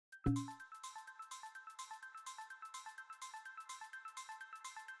My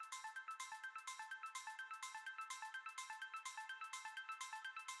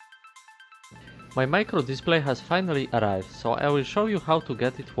micro display has finally arrived, so I will show you how to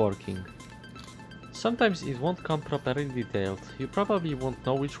get it working. Sometimes it won't come properly detailed, you probably won't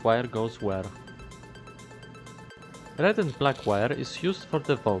know which wire goes where. Red and black wire is used for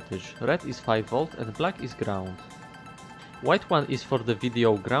the voltage, red is 5V and black is ground. White one is for the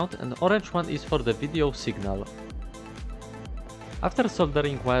video ground and orange one is for the video signal. After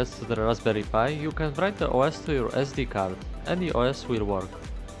soldering wires to the Raspberry Pi, you can write the OS to your SD card, any OS will work.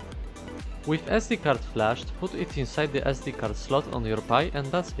 With SD card flashed, put it inside the SD card slot on your Pi and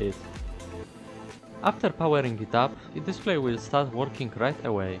that's it. After powering it up, the display will start working right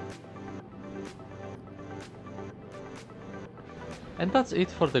away. And that's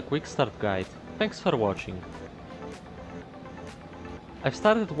it for the Quickstart guide. Thanks for watching. I've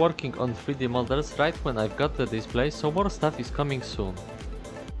started working on 3D models right when I've got the display, so more stuff is coming soon.